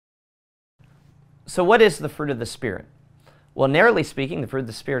So what is the fruit of the Spirit? Well, narrowly speaking, the fruit of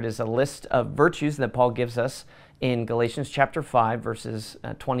the Spirit is a list of virtues that Paul gives us in Galatians chapter 5, verses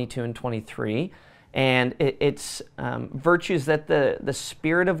 22 and 23. And it's virtues that the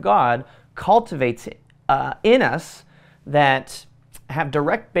Spirit of God cultivates in us that have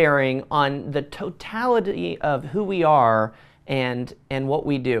direct bearing on the totality of who we are and what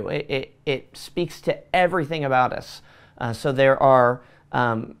we do. It speaks to everything about us. So there are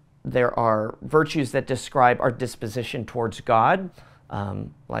virtues that describe our disposition towards God,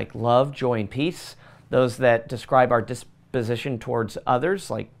 like love, joy, and peace. Those that describe our disposition towards others,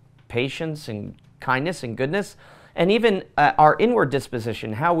 like patience and kindness and goodness. And even our inward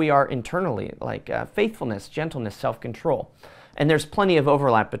disposition, how we are internally, like faithfulness, gentleness, self-control. And there's plenty of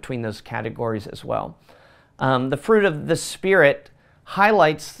overlap between those categories as well. The fruit of the Spirit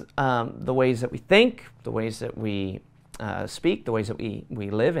highlights the ways that we think, the ways that we speak, the ways that we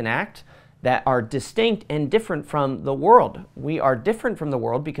live and act, that are distinct and different from the world. We are different from the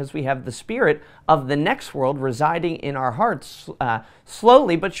world because we have the Spirit of the next world residing in our hearts,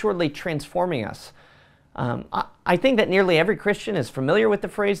 slowly but surely transforming us. I think that nearly every Christian is familiar with the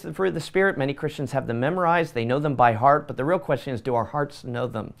phrase, the fruit of the Spirit. Many Christians have them memorized. They know them by heart. But the real question is, do our hearts know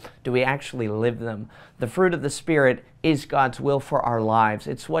them? Do we actually live them? The fruit of the Spirit is God's will for our lives.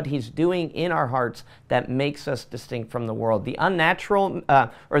 It's what He's doing in our hearts that makes us distinct from the world. The unnatural,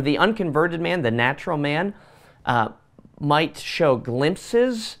 or the unconverted man, the natural man, might show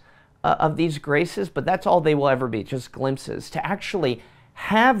glimpses of these graces, but that's all they will ever be, just glimpses. To actually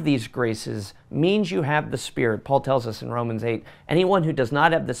have these graces means you have the Spirit. Paul tells us in Romans 8, anyone who does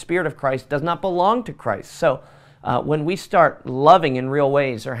not have the Spirit of Christ does not belong to Christ. So when we start loving in real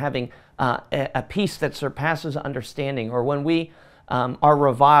ways, or having a peace that surpasses understanding, or when we are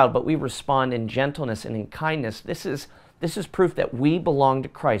reviled but we respond in gentleness and in kindness, this is proof that we belong to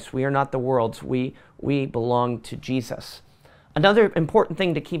Christ. We are not the world's. We belong to Jesus. Another important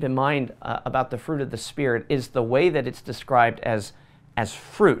thing to keep in mind about the fruit of the Spirit is the way that it's described as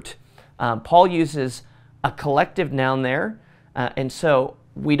fruit. Paul uses a collective noun there, and so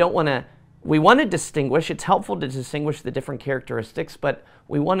we want to distinguish. It's helpful to distinguish the different characteristics, but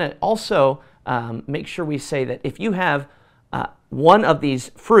we want to also make sure we say that if you have one of these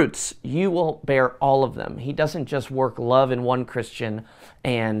fruits, you will bear all of them. He doesn't just work love in one Christian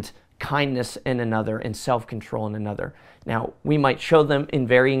and kindness in another and self-control in another. Now, we might show them in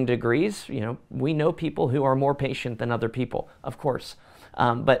varying degrees. We know people who are more patient than other people, of course.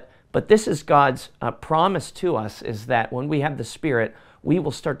 But this is God's promise to us, is that when we have the Spirit, we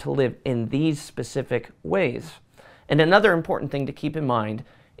will start to live in these specific ways. And another important thing to keep in mind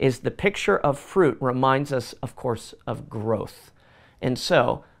is the picture of fruit reminds us, of course, of growth. And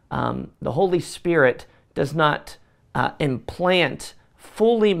so the Holy Spirit does not implant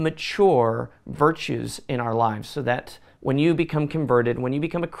fully mature virtues in our lives, so that when you become converted, when you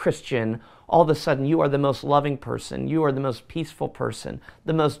become a Christian, all of a sudden you are the most loving person, you are the most peaceful person,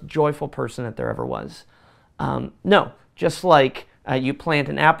 the most joyful person that there ever was. No, just like you plant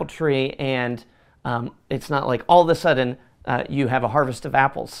an apple tree and it's not like all of a sudden you have a harvest of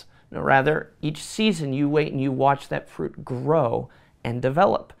apples. No, rather, each season you wait and you watch that fruit grow and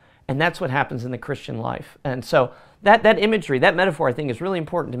develop. And that's what happens in the Christian life. And so that imagery, that metaphor, I think is really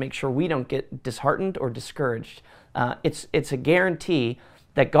important to make sure we don't get disheartened or discouraged. It's a guarantee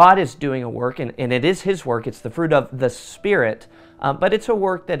that God is doing a work, and it is His work. It's the fruit of the Spirit, but it's a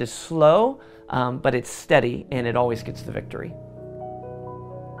work that is slow, but it's steady, and it always gets the victory.